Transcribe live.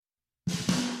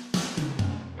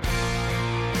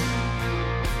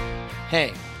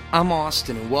Hey, I'm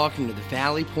Austin, and welcome to the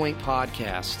Valley Point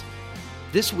Podcast.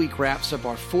 This week wraps up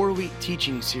our 4-week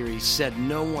teaching series, Said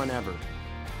No One Ever.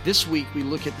 This week we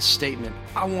look at the statement,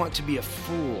 I want to be a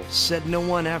fool, said no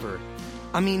one ever.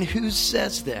 I mean, who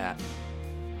says that?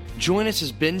 Join us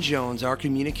as Ben Jones, our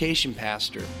communication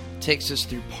pastor, takes us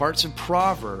through parts of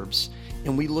Proverbs,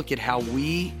 and we look at how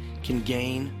we can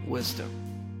gain wisdom.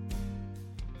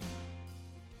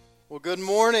 Well, good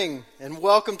morning, and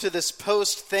welcome to this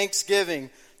post-Thanksgiving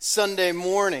Sunday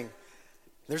morning.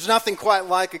 There's nothing quite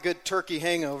like a good turkey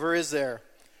hangover, is there?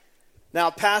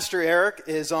 Now, Pastor Eric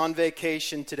is on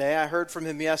vacation today. I heard from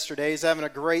him yesterday. He's having a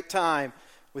great time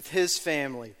with his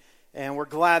family, and we're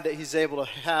glad that he's able to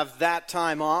have that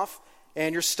time off,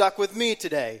 and you're stuck with me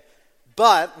today.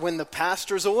 But when the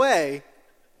pastor's away,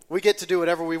 we get to do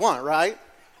whatever we want, right?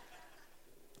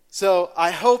 So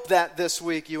I hope that this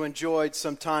week you enjoyed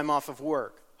some time off of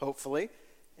work, hopefully.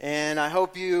 And I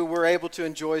hope you were able to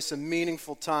enjoy some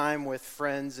meaningful time with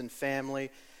friends and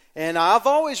family. And I've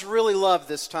always really loved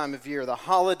this time of year, the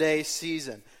holiday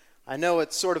season. I know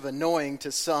it's sort of annoying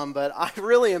to some, but I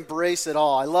really embrace it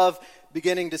all. I love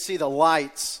beginning to see the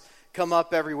lights come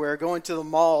up everywhere, going to the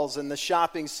malls and the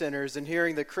shopping centers and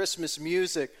hearing the Christmas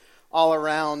music all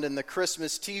around and the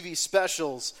Christmas TV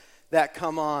specials that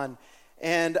come on.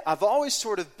 And I've always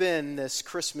sort of been this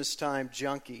Christmas time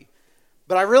junkie.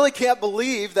 But I really can't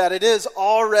believe that it is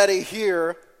already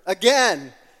here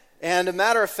again. And a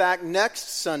matter of fact, next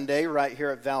Sunday, right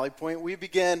here at Valley Point, we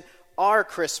begin our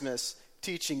Christmas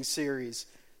teaching series.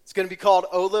 It's going to be called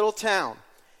O Little Town.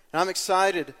 And I'm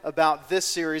excited about this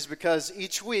series because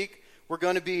each week we're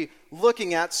going to be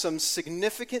looking at some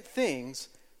significant things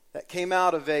that came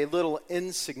out of a little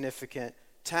insignificant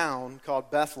town called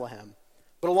Bethlehem.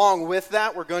 But along with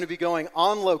that, we're going to be going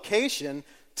on location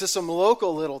to some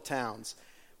local little towns.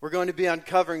 We're going to be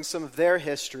uncovering some of their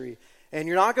history. And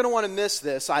you're not going to want to miss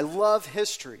this. I love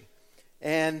history.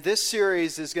 And this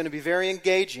series is going to be very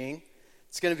engaging.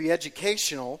 It's going to be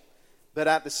educational, but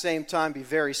at the same time be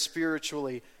very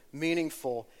spiritually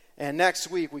meaningful. And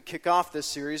next week, we kick off this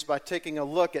series by taking a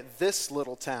look at this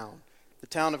little town, the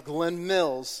town of Glen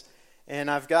Mills. And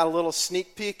I've got a little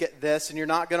sneak peek at this, and you're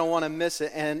not going to want to miss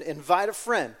it. And invite a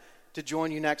friend to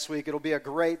join you next week. It'll be a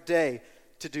great day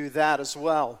to do that as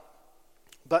well.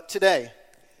 But today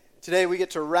we get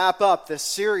to wrap up this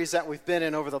series that we've been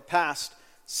in over the past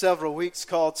several weeks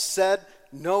called Said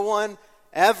No One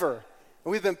Ever.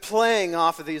 And we've been playing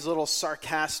off of these little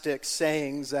sarcastic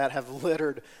sayings that have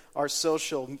littered our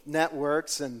social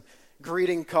networks and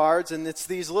greeting cards. And it's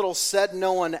these little said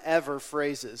no one ever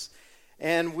phrases.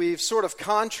 And we've sort of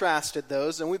contrasted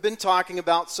those, and we've been talking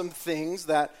about some things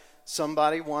that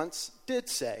somebody once did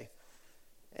say.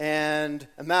 And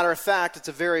a matter of fact, it's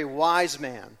a very wise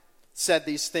man said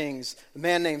these things, a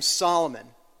man named Solomon.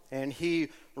 And he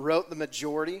wrote the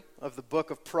majority of the book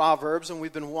of Proverbs, and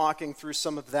we've been walking through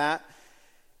some of that.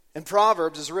 And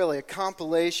Proverbs is really a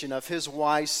compilation of his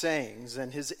wise sayings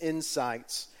and his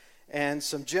insights and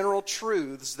some general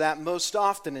truths that most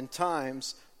often in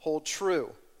times hold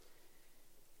true.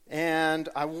 And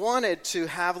I wanted to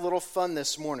have a little fun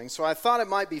this morning, so I thought it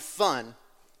might be fun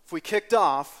if we kicked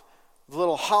off with a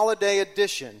little holiday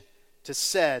edition to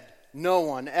Said No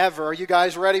One Ever. Are you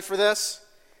guys ready for this?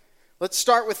 Let's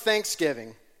start with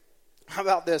Thanksgiving. How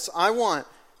about this? I want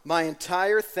my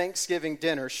entire Thanksgiving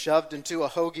dinner shoved into a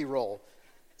hoagie roll.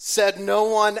 Said no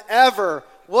one ever.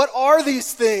 What are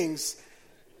these things?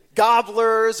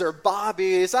 Gobblers or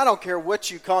bobbies, I don't care what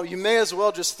you call them. You may as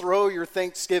well just throw your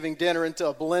Thanksgiving dinner into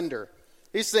a blender.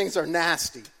 These things are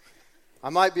nasty.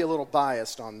 I might be a little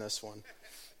biased on this one.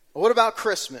 But what about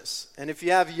Christmas? And if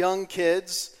you have young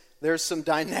kids, there's some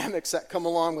dynamics that come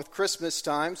along with Christmas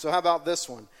time. So how about this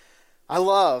one? I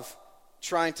love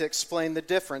trying to explain the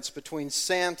difference between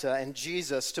Santa and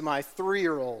Jesus to my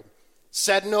 3-year-old.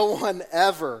 Said no one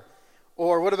ever.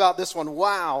 Or what about this one?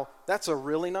 Wow, that's a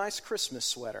really nice Christmas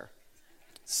sweater.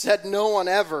 Said no one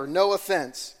ever, no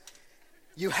offense.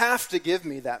 You have to give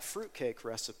me that fruitcake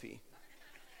recipe.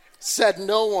 Said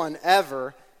no one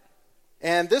ever.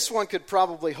 And this one could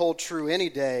probably hold true any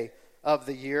day of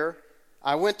the year.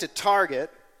 I went to Target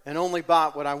and only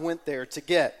bought what I went there to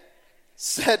get.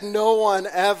 Said no one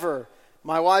ever.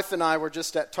 My wife and I were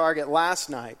just at Target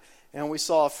last night, and we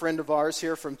saw a friend of ours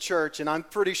here from church, and I'm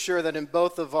pretty sure that in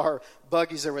both of our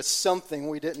buggies there was something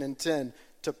we didn't intend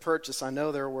to purchase. I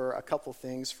know there were a couple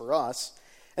things for us.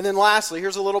 And then lastly,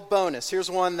 here's a little bonus. Here's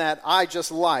one that I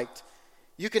just liked.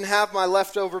 You can have my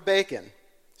leftover bacon.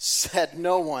 Said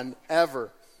no one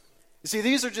ever. You see,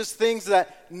 these are just things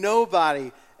that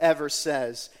nobody ever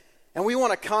says. And we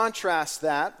want to contrast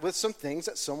that with some things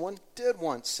that someone did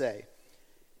once say.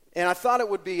 And I thought it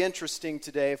would be interesting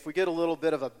today if we get a little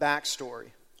bit of a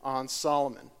backstory on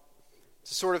Solomon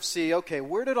to sort of see, okay,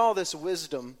 where did all this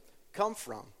wisdom come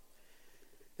from?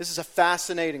 This is a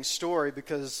fascinating story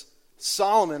because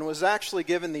Solomon was actually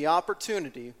given the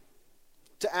opportunity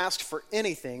to ask for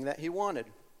anything that he wanted.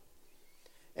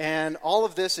 And all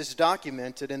of this is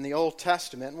documented in the Old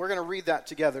Testament, and we're going to read that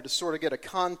together to sort of get a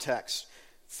context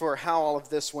for how all of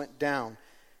this went down.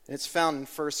 And it's found in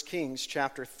 1 Kings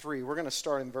chapter 3. We're going to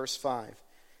start in verse 5. It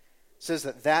says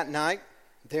that night,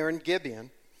 there in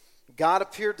Gibeon, God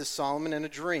appeared to Solomon in a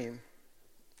dream.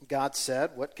 God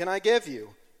said, "What can I give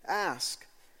you? Ask."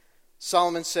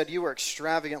 Solomon said, "You are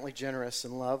extravagantly generous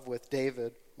in love with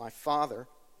David, my father."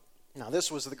 Now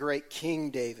this was the great King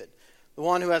David, the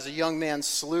one who as a young man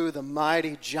slew the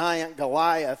mighty giant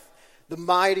Goliath, the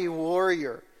mighty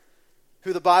warrior,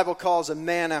 who the Bible calls a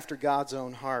man after God's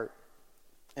own heart.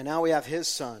 And now we have his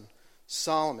son,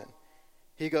 Solomon.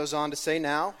 He goes on to say,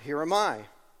 "Now, here am I.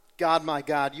 God, my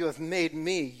God, you have made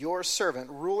me, your servant,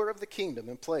 ruler of the kingdom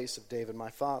in place of David, my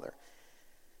father.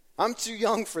 I'm too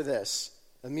young for this,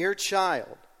 a mere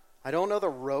child. I don't know the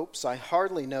ropes. I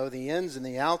hardly know the ins and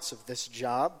the outs of this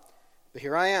job. But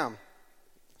here I am,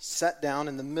 set down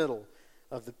in the middle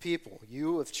of the people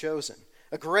you have chosen,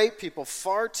 a great people,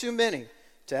 far too many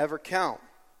to ever count.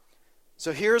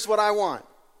 So here's what I want.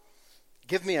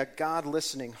 Give me a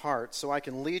God-listening heart so I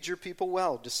can lead your people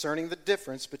well, discerning the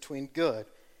difference between good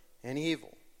and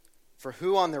evil. For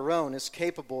who on their own is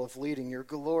capable of leading your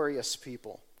glorious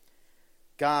people?"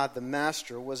 God, the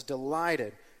master, was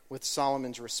delighted with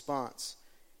Solomon's response.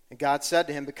 And God said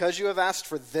to him, "Because you have asked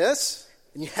for this,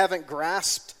 and you haven't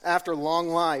grasped after long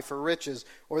life or riches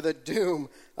or the doom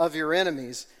of your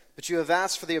enemies, but you have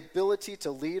asked for the ability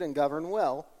to lead and govern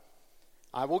well,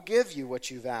 I will give you what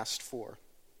you've asked for.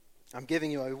 I'm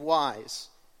giving you a wise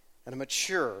and a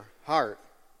mature heart.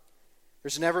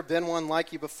 There's never been one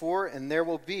like you before, and there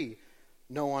will be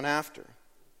no one after.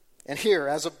 And here,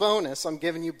 as a bonus, I'm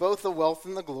giving you both the wealth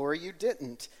and the glory you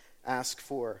didn't ask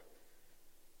for.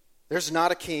 There's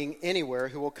not a king anywhere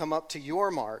who will come up to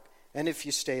your mark, and if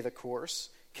you stay the course,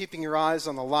 keeping your eyes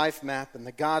on the life map and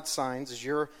the God signs as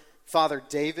your father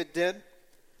David did,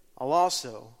 I'll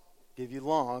also give you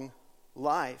long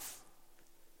life."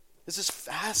 This is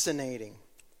fascinating.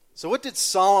 So what did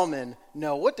Solomon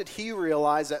know? What did he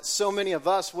realize that so many of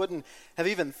us wouldn't have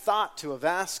even thought to have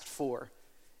asked for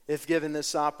if given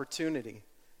this opportunity?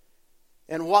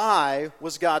 And why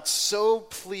was God so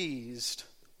pleased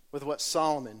with what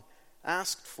Solomon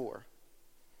asked for?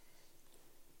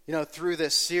 You know, through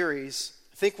this series,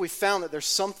 I think we found that there's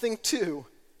something to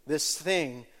this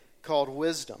thing called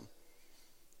wisdom.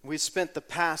 We spent the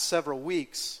past several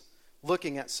weeks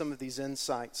looking at some of these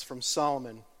insights from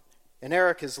Solomon. And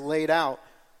Eric has laid out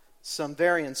some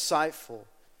very insightful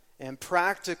and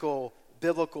practical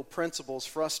biblical principles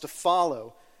for us to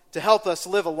follow to help us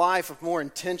live a life of more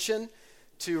intention,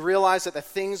 to realize that the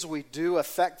things we do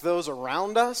affect those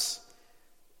around us.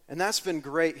 And that's been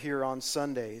great here on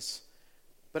Sundays.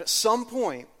 But at some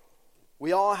point,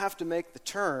 we all have to make the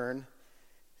turn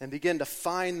and begin to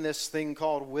find this thing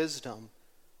called wisdom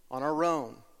on our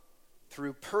own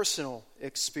through personal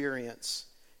experience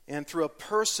and through a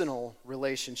personal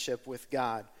relationship with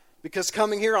God. Because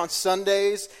coming here on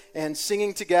Sundays and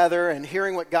singing together and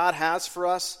hearing what God has for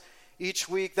us each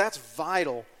week, that's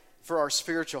vital for our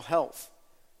spiritual health.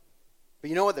 But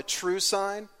you know what the true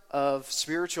sign of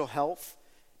spiritual health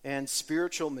and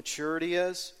spiritual maturity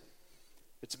is?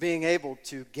 It's being able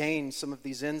to gain some of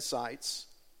these insights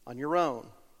on your own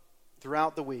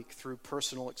throughout the week through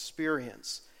personal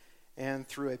experience and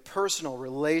through a personal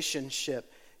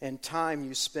relationship and time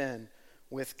you spend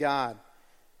with God.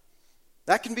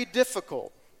 That can be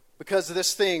difficult because of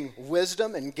this thing,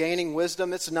 wisdom and gaining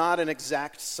wisdom. It's not an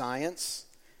exact science.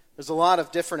 There's a lot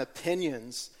of different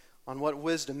opinions on what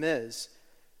wisdom is.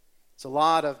 It's a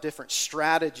lot of different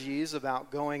strategies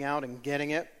about going out and getting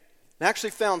it. I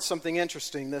actually found something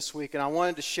interesting this week, and I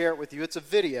wanted to share it with you. It's a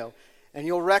video, and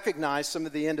you'll recognize some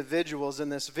of the individuals in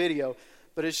this video,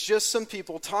 but it's just some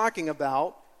people talking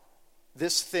about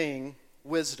this thing,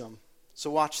 wisdom.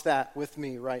 So watch that with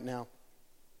me right now.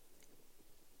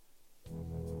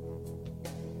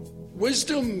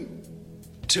 Wisdom,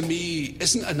 to me,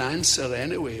 isn't an answer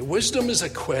anyway. Wisdom is a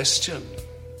question.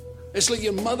 It's like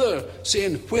your mother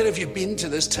saying, "Where have you been to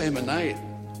this time of night?"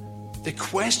 The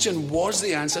question was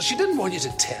the answer. She didn't want you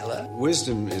to tell her.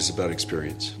 Wisdom is about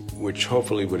experience, which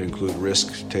hopefully would include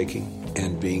risk-taking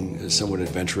and being somewhat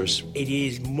adventurous. It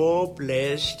is more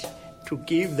blessed to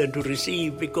give than to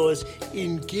receive, because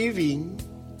in giving,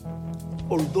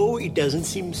 although it doesn't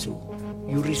seem so,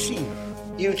 you receive.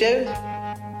 You do?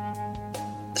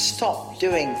 stop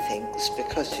doing things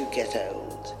because you get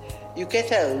old. You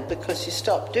get old because you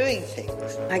stop doing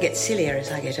things. I get sillier as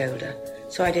I get older,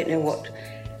 so I don't know what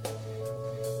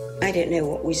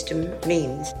wisdom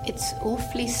means. It's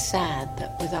awfully sad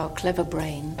that with our clever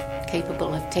brain,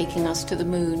 capable of taking us to the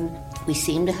moon, we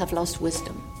seem to have lost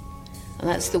wisdom. And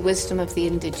that's the wisdom of the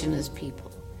indigenous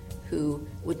people, who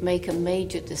would make a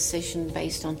major decision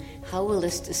based on how will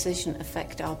this decision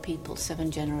affect our people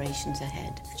 7 generations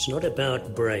ahead. It's not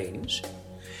about brains.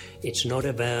 It's not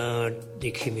about the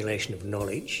accumulation of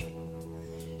knowledge.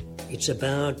 It's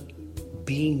about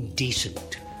being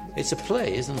decent. It's a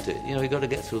play, isn't it? You know, you've got to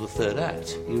get through the third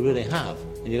act. You really have.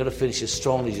 And you've got to finish as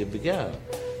strong as you began.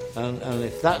 And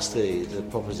if that's the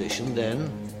proposition,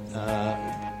 then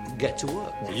get to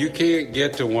work. You can't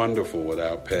get to wonderful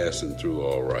without passing through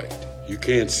all right. You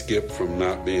can't skip from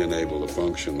not being able to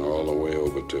function all the way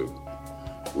over to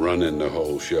running the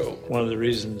whole show. One of the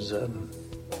reasons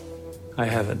I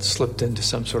haven't slipped into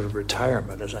some sort of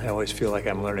retirement is I always feel like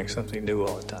I'm learning something new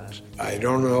all the time. I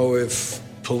don't know if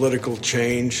political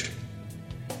change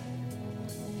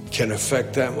can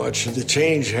affect that much. The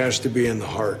change has to be in the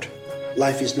heart.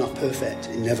 Life is not perfect.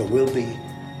 It never will be.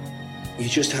 You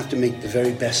just have to make the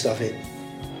very best of it.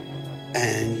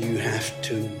 And you have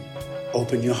to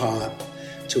open your heart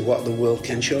to what the world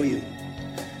can show you.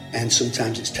 And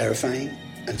sometimes it's terrifying,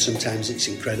 and sometimes it's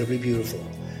incredibly beautiful.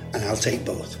 And I'll take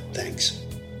both. Thanks.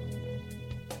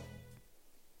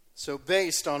 So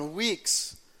based on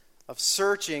weeks of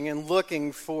searching and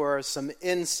looking for some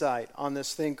insight on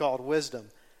this thing called wisdom,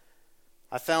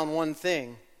 I found one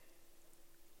thing.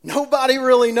 Nobody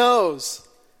really knows.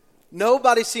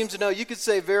 Nobody seems to know. You could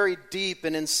say very deep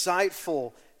and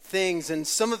insightful things, and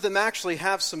some of them actually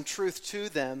have some truth to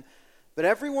them, but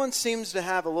everyone seems to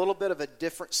have a little bit of a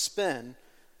different spin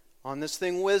on this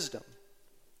thing, wisdom.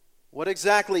 What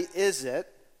exactly is it?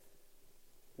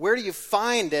 Where do you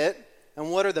find it?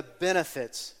 And what are the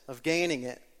benefits of gaining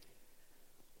it?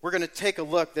 We're going to take a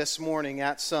look this morning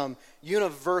at some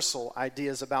universal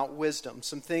ideas about wisdom,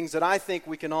 some things that I think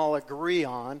we can all agree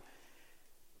on.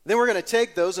 Then we're going to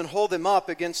take those and hold them up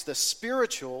against the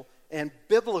spiritual and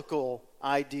biblical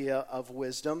idea of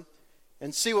wisdom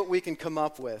and see what we can come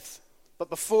up with. But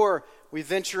before we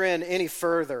venture in any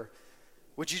further,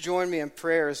 would you join me in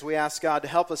prayer as we ask God to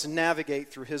help us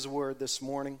navigate through His Word this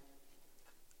morning?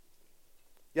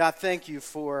 God, thank you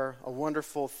for a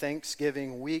wonderful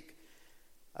Thanksgiving week,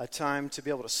 a time to be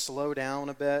able to slow down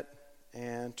a bit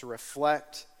and to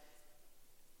reflect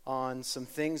on some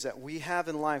things that we have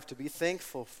in life to be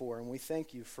thankful for, and we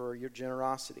thank you for your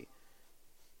generosity.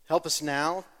 Help us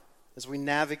now as we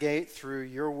navigate through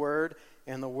your word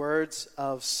and the words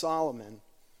of Solomon,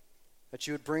 that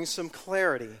you would bring some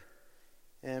clarity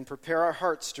and prepare our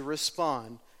hearts to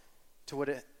respond to what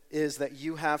it is that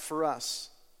you have for us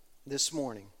this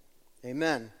morning.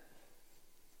 Amen.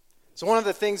 So one of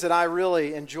the things that I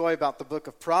really enjoy about the book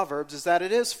of Proverbs is that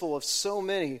it is full of so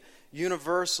many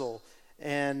universal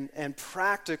and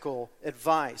practical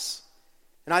advice.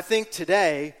 And I think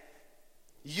today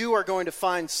you are going to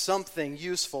find something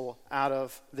useful out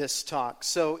of this talk.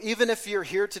 So even if you're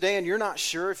here today and you're not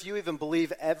sure if you even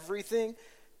believe everything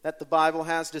that the Bible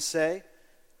has to say,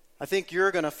 I think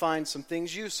you're going to find some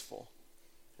things useful.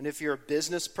 And if you're a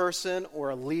business person or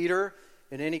a leader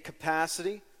in any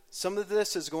capacity, some of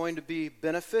this is going to be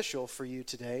beneficial for you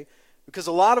today, because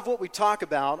a lot of what we talk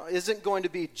about isn't going to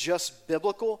be just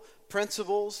biblical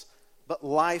principles, but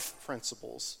life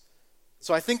principles.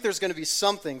 So I think there's going to be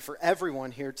something for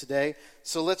everyone here today.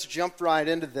 So let's jump right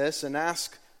into this and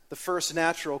ask the first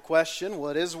natural question: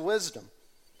 what is wisdom?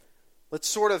 Let's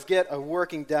sort of get a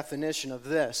working definition of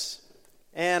this.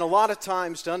 And a lot of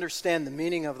times, to understand the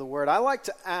meaning of the word, I like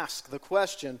to ask the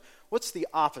question, what's the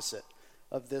opposite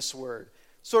of this word?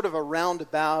 Sort of a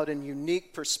roundabout and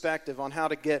unique perspective on how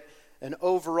to get an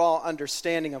overall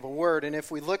understanding of a word. And if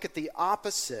we look at the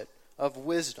opposite of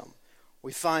wisdom,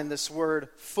 we find this word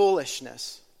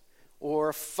foolishness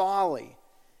or folly.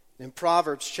 In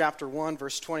Proverbs chapter 1,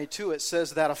 verse 22, it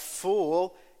says that a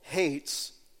fool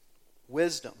hates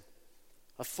wisdom.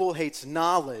 A fool hates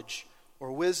knowledge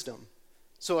or wisdom.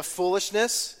 So if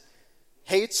foolishness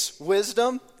hates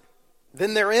wisdom,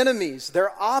 then they're enemies,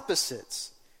 they're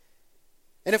opposites.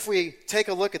 And if we take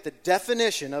a look at the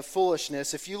definition of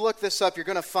foolishness, if you look this up, you're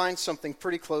going to find something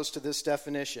pretty close to this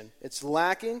definition. It's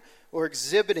lacking or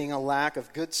exhibiting a lack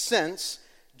of good sense,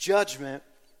 judgment,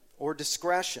 or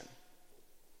discretion.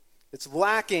 It's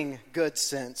lacking good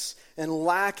sense and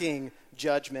lacking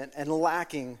judgment and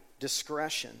lacking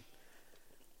discretion.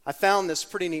 I found this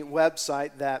pretty neat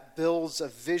website that builds a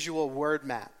visual word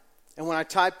map. And when I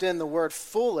typed in the word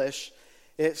foolish,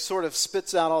 it sort of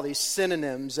spits out all these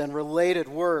synonyms and related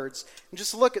words. And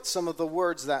just look at some of the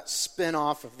words that spin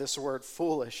off of this word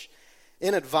foolish.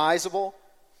 Inadvisable,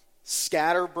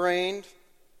 scatterbrained,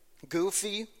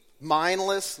 goofy,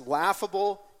 mindless,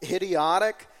 laughable,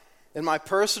 idiotic, and my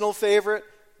personal favorite,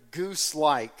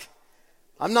 goose-like.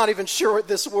 I'm not even sure what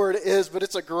this word is, but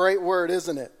it's a great word,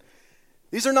 isn't it?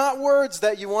 These are not words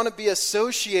that you want to be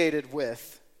associated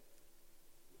with.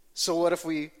 So what if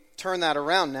we turn that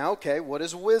around now? Okay, what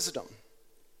is wisdom?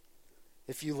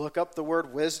 If you look up the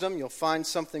word wisdom, you'll find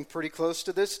something pretty close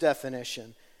to this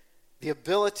definition. The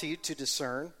ability to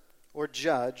discern or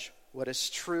judge what is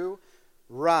true,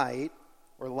 right,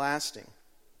 or lasting.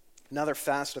 Another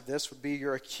facet of this would be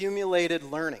your accumulated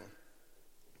learning.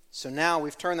 So now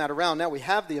we've turned that around. Now we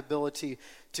have the ability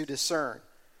to discern.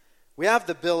 We have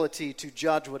the ability to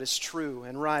judge what is true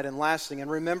and right and lasting. And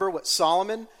remember what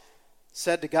Solomon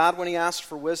said to God when he asked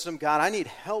for wisdom? God, I need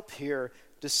help here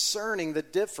discerning the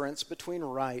difference between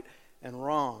right and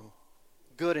wrong,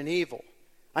 good and evil.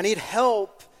 I need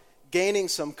help gaining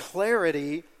some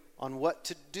clarity on what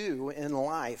to do in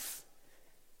life.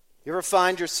 You ever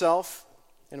find yourself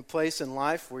in a place in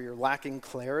life where you're lacking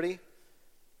clarity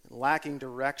and lacking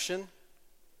direction?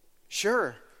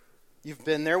 Sure, you've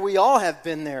been there. We all have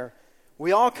been there.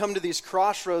 We all come to these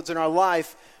crossroads in our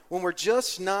life when we're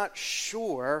just not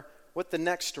sure what the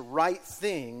next right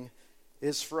thing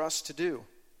is for us to do.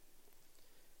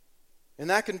 And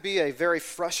that can be a very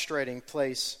frustrating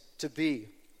place to be.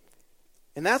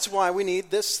 And that's why we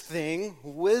need this thing,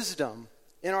 wisdom,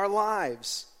 in our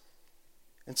lives.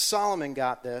 And Solomon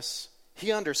got this.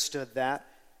 He understood that.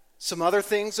 Some other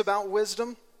things about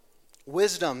wisdom.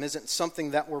 Wisdom isn't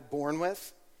something that we're born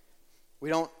with. We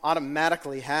don't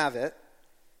automatically have it.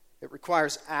 It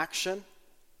requires action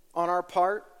on our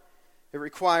part. It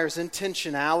requires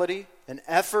intentionality and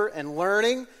effort and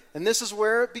learning. And this is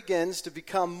where it begins to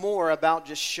become more about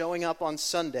just showing up on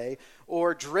Sunday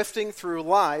or drifting through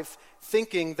life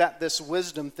thinking that this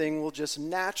wisdom thing will just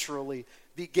naturally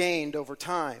be gained over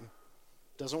time.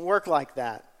 It doesn't work like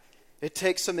that. It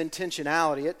takes some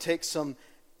intentionality. It takes some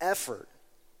effort.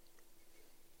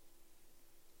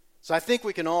 So I think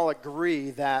we can all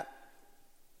agree that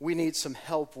we need some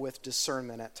help with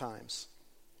discernment at times.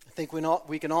 I think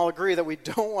we can all agree that we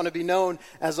don't want to be known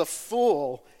as a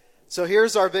fool. So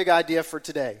here's our big idea for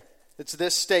today. It's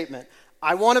this statement.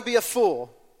 I want to be a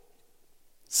fool,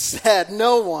 said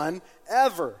no one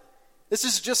ever. This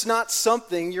is just not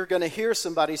something you're going to hear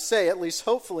somebody say, at least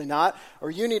hopefully not, or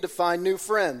you need to find new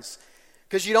friends.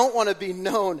 Because you don't want to be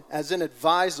known as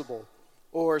inadvisable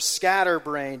or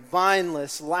scatterbrained,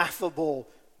 mindless, laughable,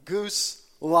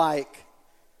 goose-like.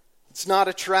 It's not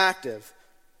attractive.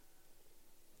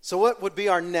 So what would be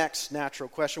our next natural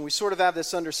question? We sort of have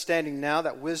this understanding now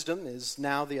that wisdom is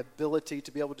now the ability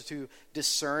to be able to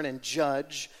discern and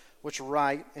judge what's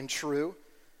right and true.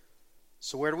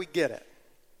 So where do we get it?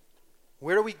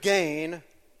 Where do we gain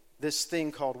this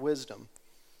thing called wisdom?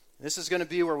 This is going to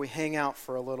be where we hang out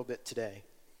for a little bit today.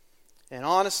 And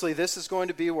honestly, this is going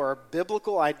to be where our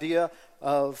biblical idea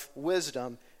of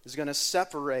wisdom is going to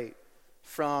separate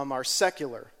from our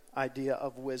secular idea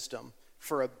of wisdom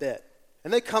for a bit.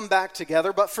 And they come back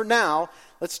together, but for now,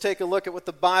 let's take a look at what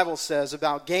the Bible says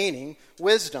about gaining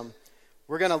wisdom.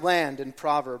 We're going to land in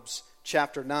Proverbs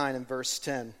chapter 9 and verse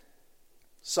 10.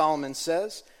 Solomon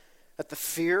says that the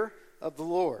fear of the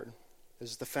Lord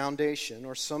is the foundation,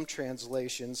 or some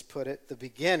translations put it, the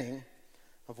beginning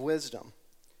of wisdom.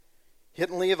 He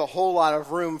didn't leave a whole lot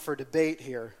of room for debate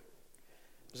here.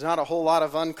 There's not a whole lot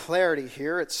of unclarity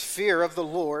here. It's fear of the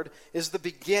Lord is the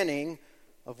beginning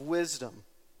of wisdom.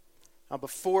 Now,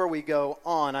 before we go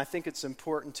on, I think it's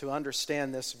important to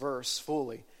understand this verse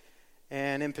fully.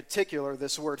 And in particular,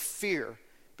 this word fear,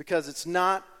 because it's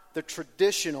not the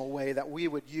traditional way that we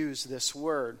would use this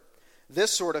word.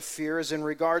 This sort of fear is in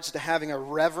regards to having a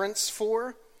reverence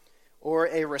for, or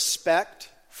a respect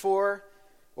for,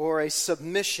 or a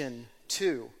submission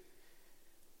to.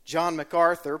 John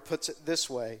MacArthur puts it this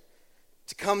way: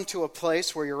 to come to a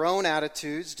place where your own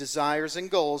attitudes, desires,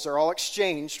 and goals are all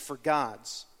exchanged for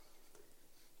God's.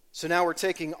 So now we're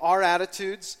taking our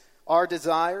attitudes, our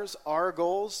desires, our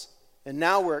goals, and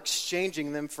now we're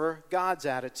exchanging them for God's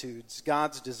attitudes,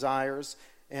 God's desires,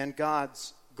 and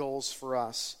God's goals for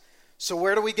us. So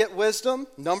where do we get wisdom?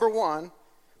 Number one,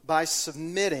 by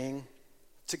submitting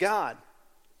to God.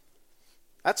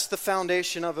 That's the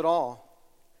foundation of it all.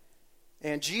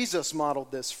 And Jesus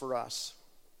modeled this for us.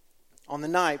 On the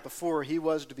night before he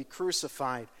was to be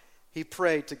crucified, he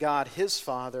prayed to God, his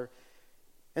Father,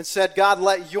 and said, God,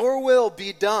 let your will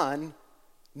be done,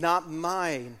 not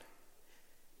mine.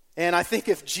 And I think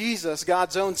if Jesus,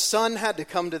 God's own Son, had to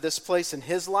come to this place in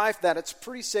his life, that it's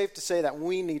pretty safe to say that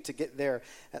we need to get there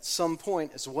at some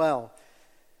point as well.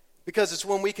 Because it's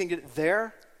when we can get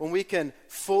there, when we can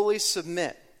fully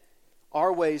submit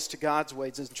our ways to God's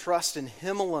ways and trust in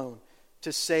him alone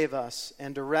to save us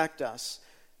and direct us,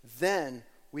 then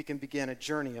we can begin a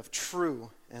journey of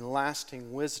true and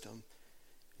lasting wisdom.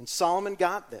 And Solomon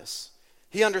got this.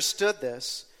 He understood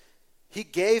this. He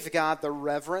gave God the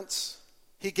reverence.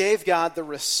 He gave God the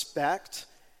respect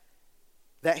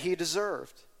that he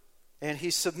deserved. And he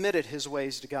submitted his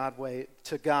ways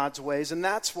to God's ways. And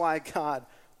that's why God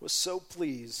was so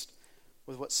pleased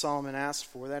with what Solomon asked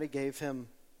for, that he gave him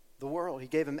the world. He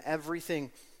gave him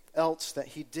everything else that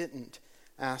he didn't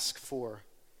ask for.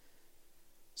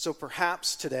 So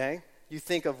perhaps today you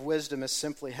think of wisdom as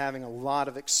simply having a lot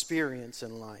of experience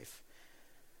in life,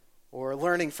 or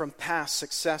learning from past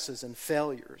successes and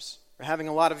failures, or having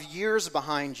a lot of years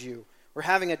behind you, or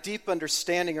having a deep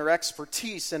understanding or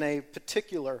expertise in a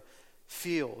particular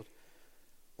field,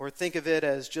 or think of it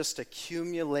as just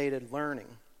accumulated learning.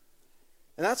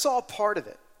 And that's all part of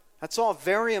it. That's all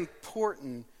very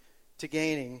important to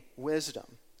gaining wisdom.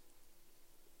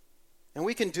 And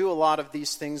we can do a lot of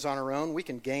these things on our own. We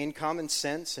can gain common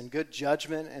sense and good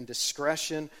judgment and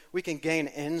discretion. We can gain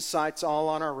insights all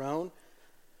on our own.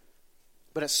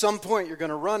 But at some point, you're going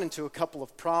to run into a couple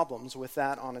of problems with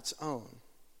that on its own.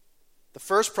 The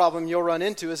first problem you'll run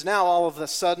into is now all of a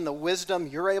sudden the wisdom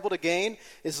you're able to gain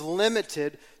is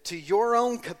limited to your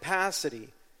own capacity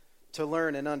to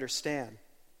learn and understand.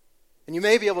 And you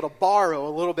may be able to borrow a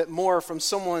little bit more from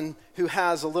someone who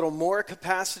has a little more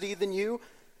capacity than you,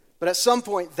 but at some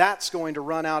point that's going to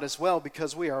run out as well,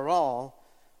 because we are all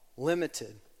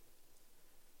limited.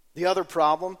 The other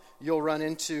problem you'll run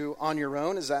into on your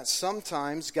own is that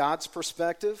sometimes God's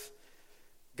perspective,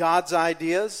 God's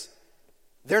ideas,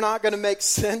 they're not going to make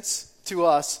sense to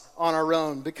us on our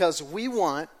own, because we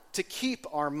want to keep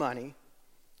our money.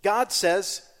 God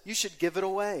says you should give it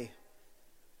away.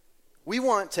 We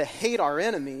want to hate our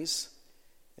enemies,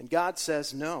 and God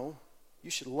says no,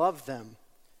 you should love them.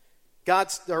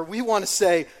 We want to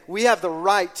say we have the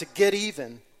right to get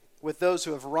even with those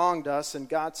who have wronged us, and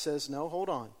God says no, hold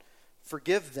on.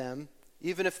 Forgive them,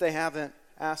 even if they haven't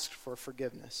asked for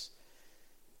forgiveness.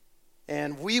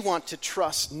 And we want to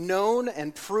trust known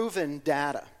and proven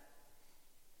data,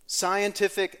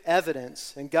 scientific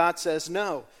evidence, and God says,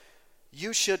 no,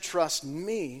 you should trust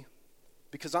me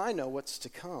because I know what's to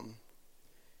come.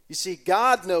 You see,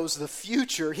 God knows the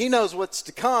future. He knows what's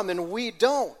to come, and we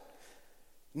don't.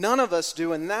 None of us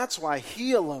do, and that's why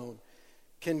he alone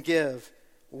can give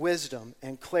wisdom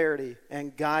and clarity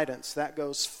and guidance that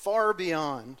goes far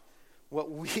beyond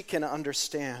what we can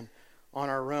understand on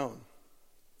our own.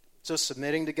 So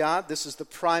submitting to God, this is the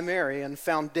primary and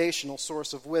foundational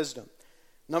source of wisdom.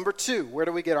 Number 2, where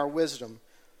do we get our wisdom?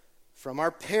 From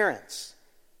our parents.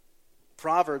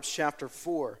 Proverbs chapter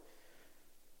 4,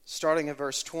 starting at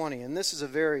verse 20. And this is a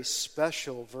very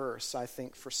special verse, I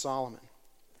think, for Solomon.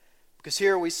 Because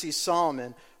here we see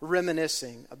Solomon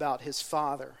reminiscing about his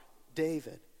father,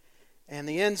 David, and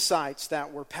the insights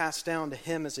that were passed down to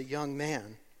him as a young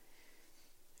man.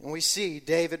 And we see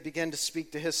David begin to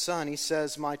speak to his son. He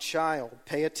says, my child,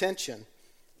 pay attention.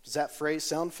 Does that phrase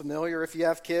sound familiar if you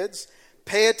have kids?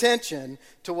 Pay attention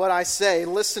to what I say.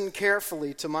 Listen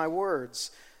carefully to my words.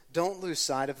 Don't lose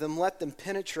sight of them. Let them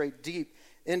penetrate deep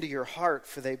into your heart,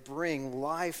 for they bring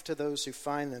life to those who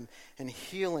find them and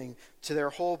healing to their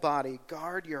whole body.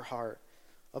 Guard your heart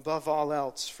above all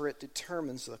else, for it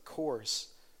determines the course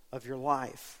of your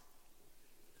life.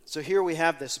 So here we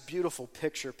have this beautiful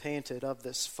picture painted of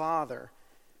this father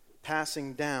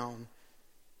passing down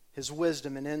his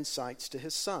wisdom and insights to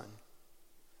his son.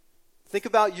 Think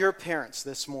about your parents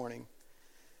this morning.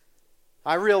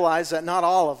 I realize that not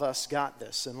all of us got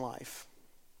this in life.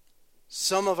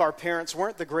 Some of our parents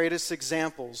weren't the greatest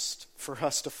examples for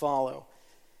us to follow.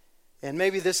 And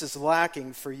maybe this is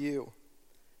lacking for you.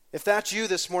 If that's you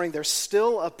this morning, there's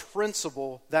still a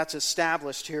principle that's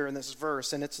established here in this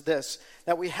verse, and it's this,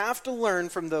 that we have to learn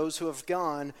from those who have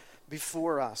gone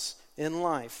before us in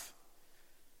life.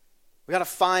 We got to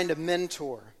find a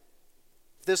mentor.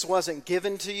 If this wasn't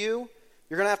given to you,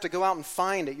 you're going to have to go out and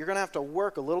find it. You're going to have to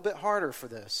work a little bit harder for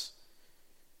this.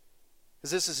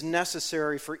 Because this is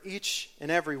necessary for each and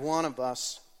every one of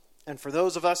us. And for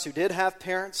those of us who did have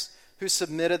parents who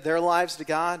submitted their lives to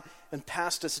God and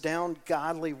passed us down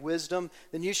godly wisdom,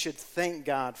 then you should thank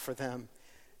God for them.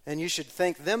 And you should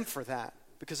thank them for that,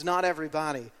 because not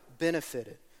everybody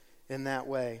benefited in that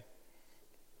way.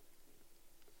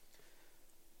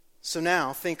 So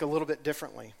now, think a little bit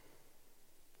differently.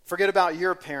 Forget about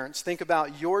your parents. Think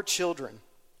about your children.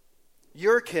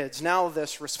 Your kids. Now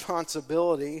this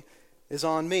responsibility is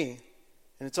on me.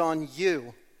 And it's on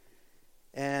you.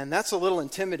 And that's a little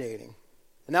intimidating.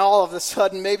 And now all of a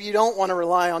sudden, maybe you don't want to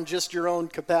rely on just your own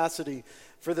capacity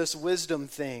for this wisdom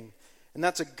thing. And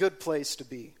that's a good place to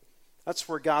be. That's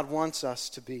where God wants us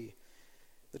to be.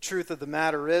 The truth of the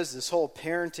matter is, this whole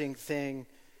parenting thing,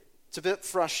 it's a bit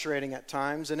frustrating at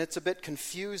times, and it's a bit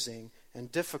confusing and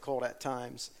difficult at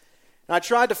times. And I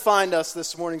tried to find us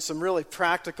this morning some really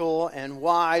practical and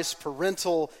wise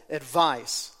parental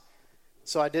advice.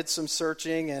 So I did some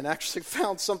searching and actually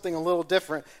found something a little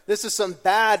different. This is some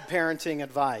bad parenting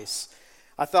advice.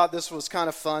 I thought this was kind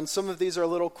of fun. Some of these are a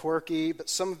little quirky, but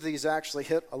some of these actually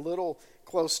hit a little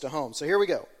close to home. So here we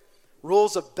go.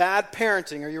 Rules of bad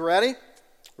parenting. Are you ready?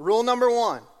 Rule number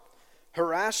 1,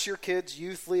 harass your kids'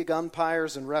 youth league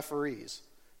umpires and referees.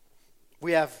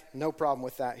 We have no problem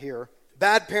with that here.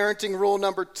 Bad parenting rule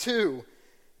number 2,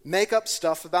 make up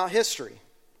stuff about history.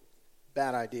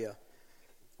 Bad idea.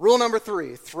 Rule number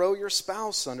 3, throw your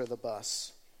spouse under the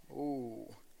bus.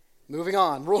 Ooh. Moving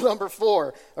on. Rule number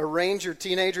 4, arrange your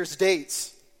teenagers'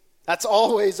 dates. That's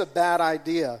always a bad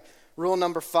idea. Rule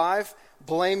number 5,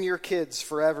 blame your kids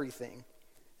for everything.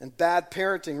 And bad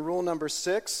parenting, rule number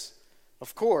 6,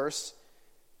 of course,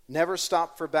 never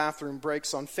stop for bathroom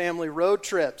breaks on family road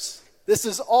trips. This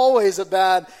is always a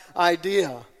bad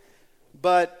idea.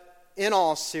 But in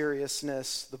all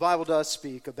seriousness, the Bible does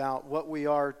speak about what we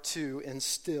are to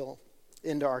instill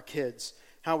into our kids,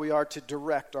 how we are to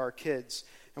direct our kids.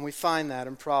 And we find that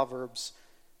in Proverbs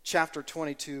chapter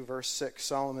 22, verse 6.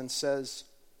 Solomon says,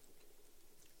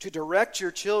 to direct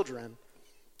your children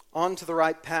onto the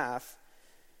right path.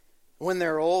 When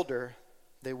they're older,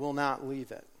 they will not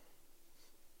leave it.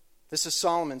 This is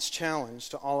Solomon's challenge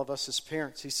to all of us as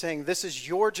parents. He's saying, this is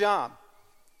your job.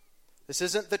 This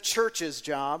isn't the church's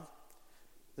job.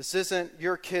 This isn't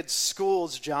your kid's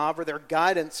school's job or their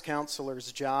guidance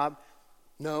counselor's job.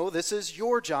 No, this is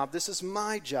your job. This is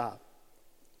my job.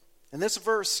 And this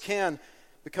verse can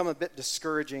become a bit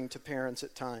discouraging to parents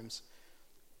at times,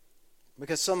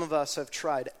 because some of us have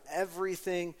tried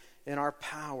everything in our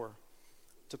power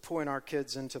to point our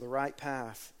kids into the right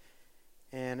path,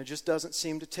 and it just doesn't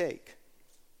seem to take.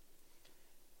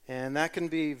 And that can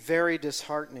be very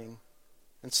disheartening.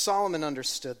 And Solomon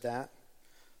understood that.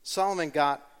 Solomon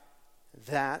got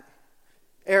that.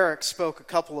 Eric spoke a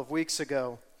couple of weeks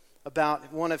ago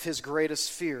about one of his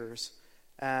greatest fears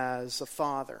as a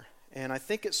father. And I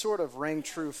think it sort of rang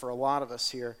true for a lot of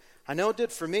us here. I know it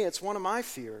did for me. It's one of my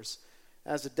fears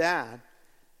as a dad.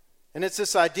 And it's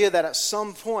this idea that at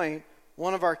some point,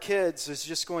 one of our kids is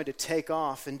just going to take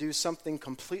off and do something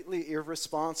completely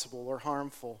irresponsible or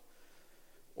harmful.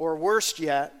 Or worse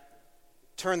yet,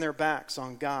 turn their backs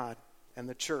on God and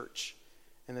the church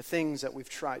and the things that we've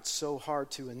tried so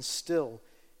hard to instill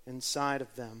inside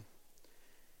of them.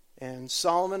 And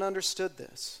Solomon understood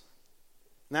this.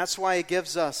 And that's why he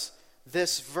gives us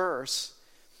this verse.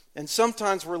 And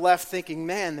sometimes we're left thinking,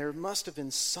 man, there must have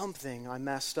been something I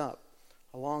messed up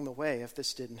along the way if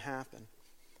this didn't happen.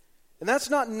 And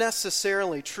that's not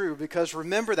necessarily true, because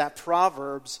remember that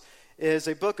Proverbs is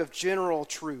a book of general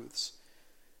truths.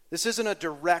 This isn't a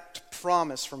direct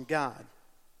promise from God.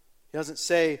 He doesn't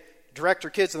say, direct your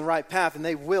kids in the right path, and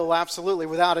they will absolutely,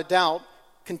 without a doubt,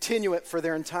 continue it for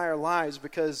their entire lives,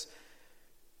 because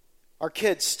our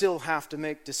kids still have to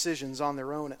make decisions on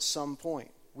their own at some point.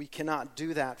 We cannot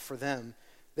do that for them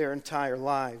their entire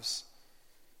lives.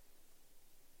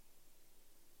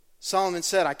 Solomon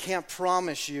said, I can't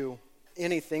promise you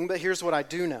anything, but here's what I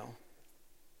do know.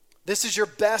 This is your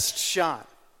best shot.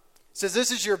 It says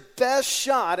this is your best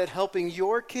shot at helping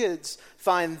your kids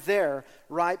find their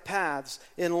right paths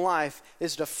in life,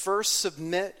 is to first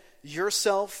submit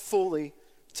yourself fully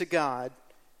to God,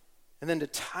 and then to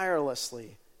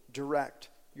tirelessly direct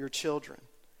your children.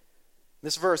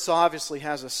 This verse obviously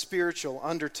has a spiritual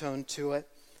undertone to it,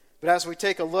 but as we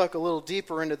take a look a little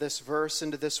deeper into this verse,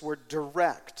 into this word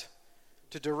direct,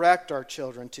 to direct our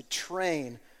children, to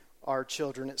train our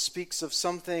children, it speaks of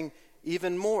something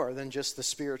even more than just the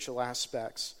spiritual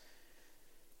aspects.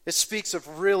 It speaks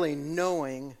of really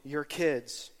knowing your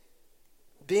kids,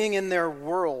 being in their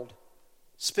world,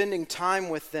 spending time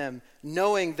with them,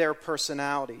 knowing their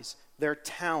personalities, their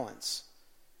talents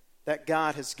that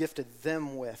God has gifted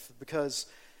them with, because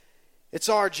it's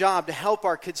our job to help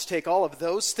our kids take all of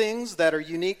those things that are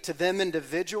unique to them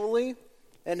individually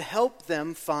and help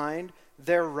them find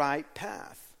their right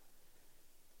path.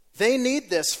 They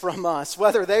need this from us,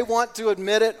 whether they want to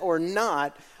admit it or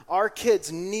not. Our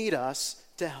kids need us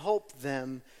to help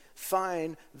them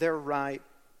find their right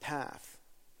path.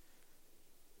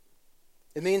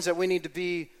 It means that we need to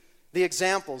be the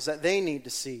examples that they need to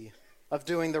see of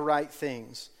doing the right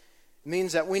things. It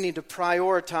means that we need to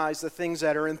prioritize the things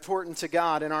that are important to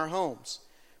God in our homes.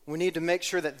 We need to make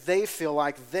sure that they feel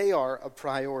like they are a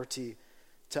priority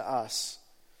to us.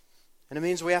 And it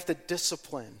means we have to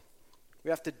discipline. We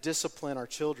have to discipline our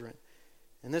children.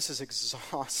 And this is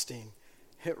exhausting.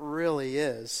 It really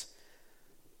is.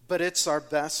 But it's our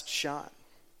best shot.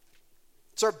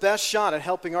 It's our best shot at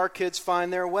helping our kids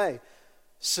find their way,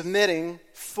 submitting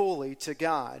fully to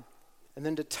God, and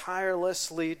then to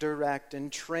tirelessly direct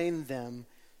and train them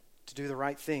to do the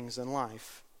right things in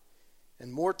life.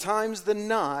 And more times than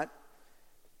not,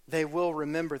 they will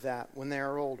remember that when they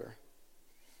are older.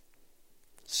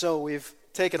 So we've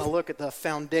taken a look at the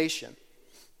foundation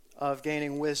of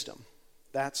gaining wisdom.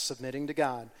 That's submitting to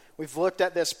God. We've looked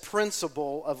at this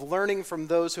principle of learning from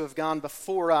those who have gone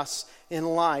before us in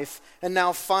life. And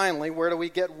now finally, where do we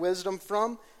get wisdom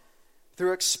from?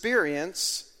 Through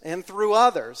experience and through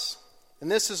others. And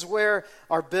this is where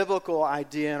our biblical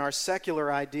idea and our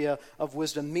secular idea of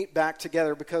wisdom meet back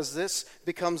together, because this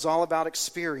becomes all about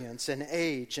experience and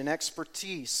age and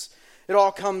expertise. It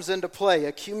all comes into play.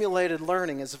 Accumulated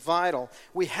learning is vital.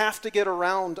 We have to get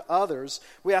around others.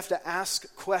 We have to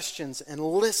ask questions and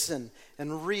listen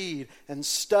and read and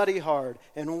study hard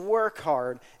and work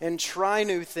hard and try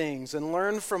new things and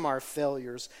learn from our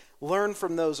failures, learn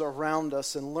from those around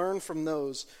us, and learn from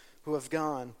those who have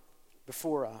gone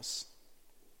before us.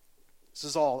 This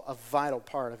is all a vital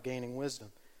part of gaining wisdom.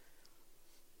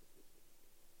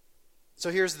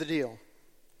 So here's the deal.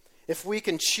 If we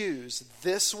can choose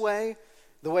this way,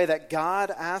 the way that God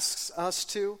asks us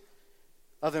to,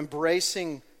 of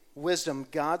embracing wisdom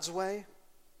God's way,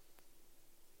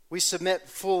 we submit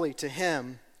fully to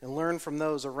Him and learn from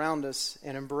those around us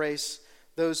and embrace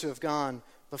those who have gone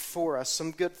before us,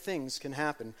 some good things can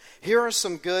happen. Here are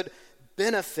some good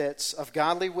benefits of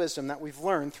godly wisdom that we've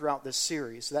learned throughout this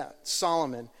series that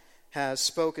Solomon has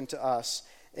spoken to us.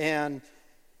 And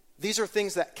these are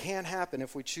things that can happen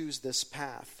if we choose this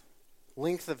path.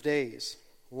 Length of days,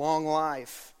 long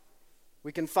life.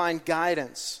 We can find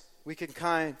guidance. We can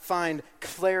find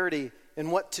clarity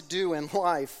in what to do in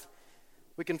life.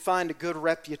 We can find a good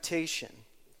reputation,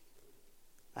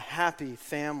 a happy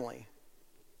family.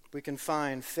 We can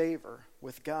find favor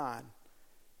with God.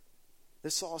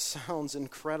 This all sounds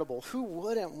incredible. Who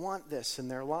wouldn't want this in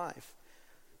their life?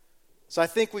 So I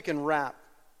think we can wrap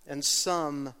and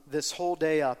sum this whole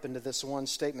day up into this one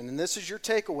statement. And this is your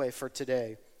takeaway for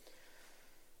today.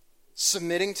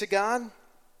 Submitting to God,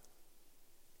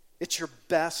 it's your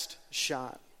best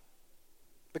shot.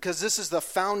 Because this is the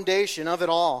foundation of it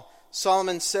all.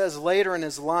 Solomon says later in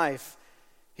his life,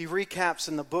 he recaps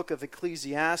in the book of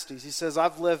Ecclesiastes, he says,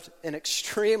 I've lived an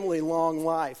extremely long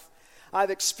life. I've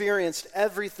experienced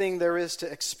everything there is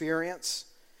to experience.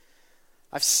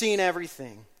 I've seen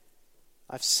everything.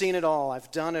 I've seen it all.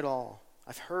 I've done it all.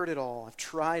 I've heard it all. I've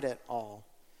tried it all.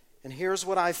 And here's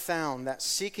what I found, that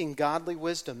seeking godly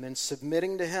wisdom and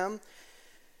submitting to Him,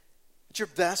 it's your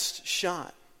best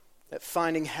shot at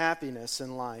finding happiness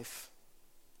in life.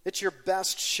 It's your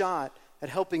best shot at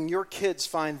helping your kids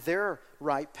find their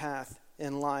right path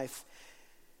in life.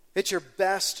 It's your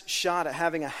best shot at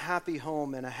having a happy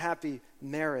home and a happy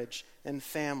marriage and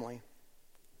family.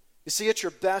 You see, it's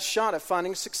your best shot at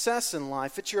finding success in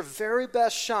life. It's your very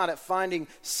best shot at finding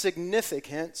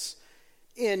significance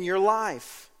in your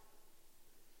life.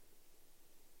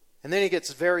 And then he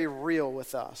gets very real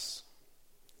with us.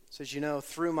 He says, you know,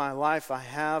 through my life I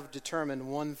have determined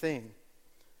one thing.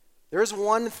 There is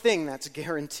one thing that's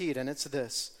guaranteed, and it's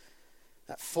this: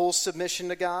 that full submission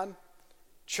to God,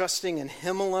 trusting in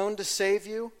Him alone to save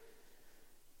you.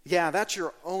 Yeah, that's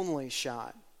your only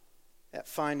shot at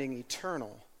finding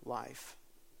eternal life.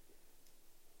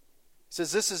 It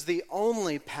says this is the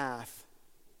only path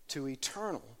to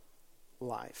eternal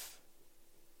life.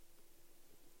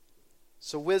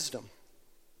 So wisdom.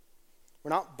 We're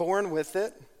not born with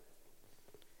it.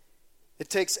 It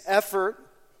takes effort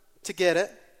to get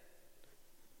it.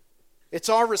 It's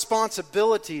our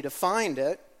responsibility to find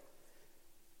it.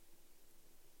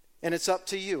 And it's up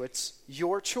to you. It's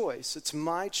your choice. It's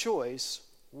my choice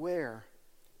where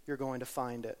you're going to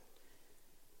find it.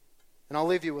 And I'll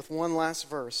leave you with one last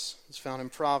verse. It's found in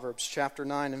Proverbs chapter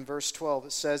 9 and verse 12.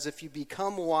 It says, if you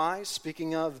become wise,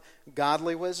 speaking of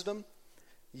godly wisdom,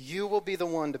 you will be the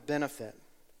one to benefit.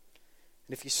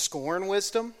 And if you scorn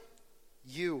wisdom,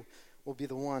 you will be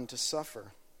the one to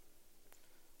suffer.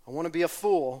 I want to be a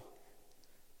fool,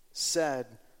 said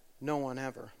no one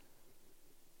ever.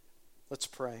 Let's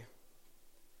pray.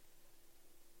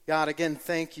 God, again,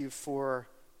 thank you for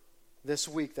this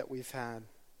week that we've had.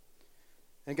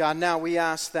 And God, now we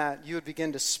ask that you would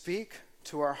begin to speak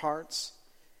to our hearts.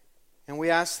 And we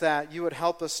ask that you would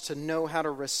help us to know how to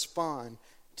respond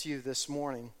to you this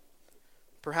morning.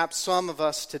 Perhaps some of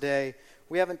us today,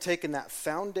 we haven't taken that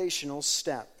foundational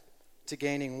step to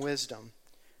gaining wisdom.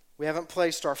 We haven't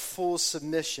placed our full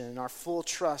submission, our full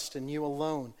trust in you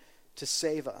alone to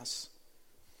save us.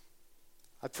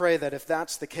 I pray that if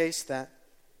that's the case, that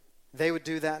they would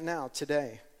do that now,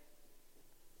 today.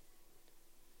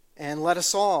 And let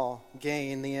us all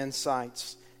gain the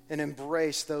insights and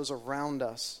embrace those around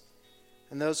us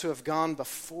and those who have gone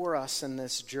before us in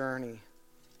this journey.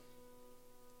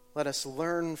 Let us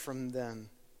learn from them.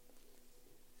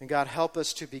 And God, help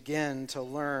us to begin to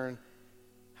learn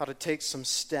how to take some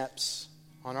steps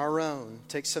on our own,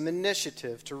 take some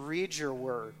initiative to read your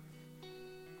word,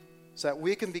 so that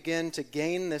we can begin to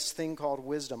gain this thing called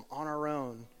wisdom on our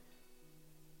own,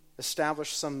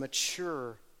 establish some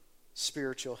mature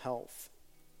spiritual health.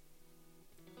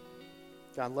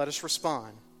 God, let us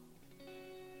respond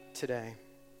today.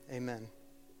 Amen.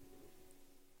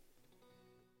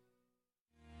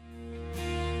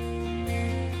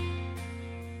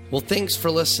 Well, thanks for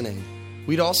listening.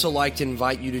 We'd also like to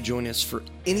invite you to join us for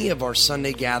any of our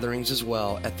Sunday gatherings as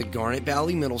well at the Garnet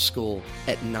Valley Middle School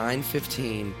at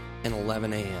 9:15 and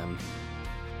 11 a.m.